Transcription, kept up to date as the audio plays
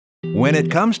When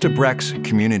it comes to Brec's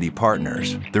community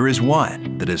partners, there is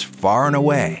one that is far and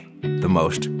away the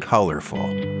most colorful.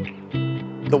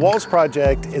 The Walls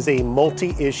Project is a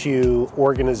multi-issue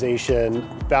organization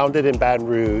founded in Baton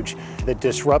Rouge that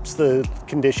disrupts the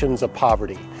conditions of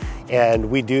poverty.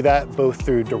 And we do that both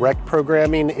through direct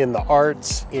programming in the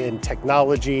arts, in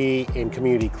technology, in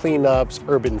community cleanups,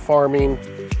 urban farming.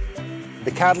 The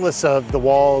catalyst of the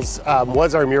Walls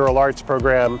was our mural arts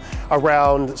program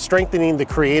around strengthening the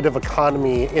creative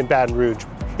economy in Baton Rouge.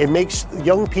 It makes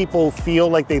young people feel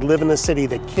like they live in a city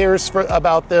that cares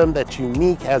about them, that's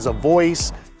unique, has a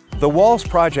voice. The Walls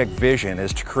Project vision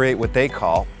is to create what they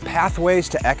call pathways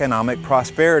to economic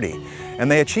prosperity,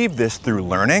 and they achieve this through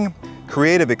learning,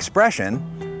 creative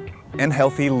expression, and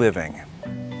healthy living.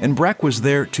 And Brec was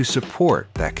there to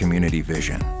support that community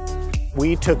vision.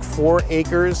 We took 4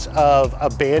 acres of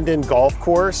abandoned golf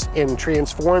course and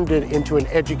transformed it into an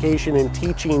education and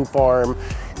teaching farm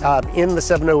in the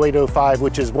 70805,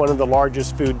 which is one of the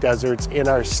largest food deserts in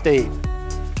our state.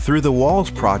 Through the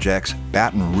Walls Project's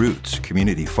Baton Roots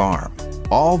community farm,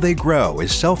 all they grow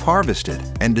is self-harvested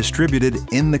and distributed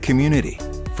in the community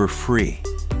for free.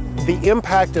 The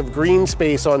impact of green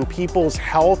space on people's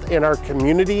health in our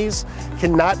communities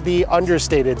cannot be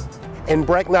understated. And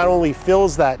Brec not only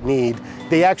fills that need,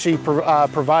 they actually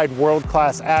provide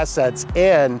world-class assets,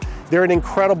 and they're an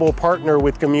incredible partner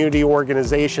with community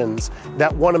organizations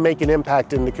that want to make an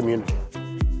impact in the community.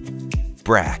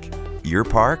 Brec, your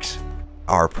parks,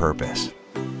 our purpose.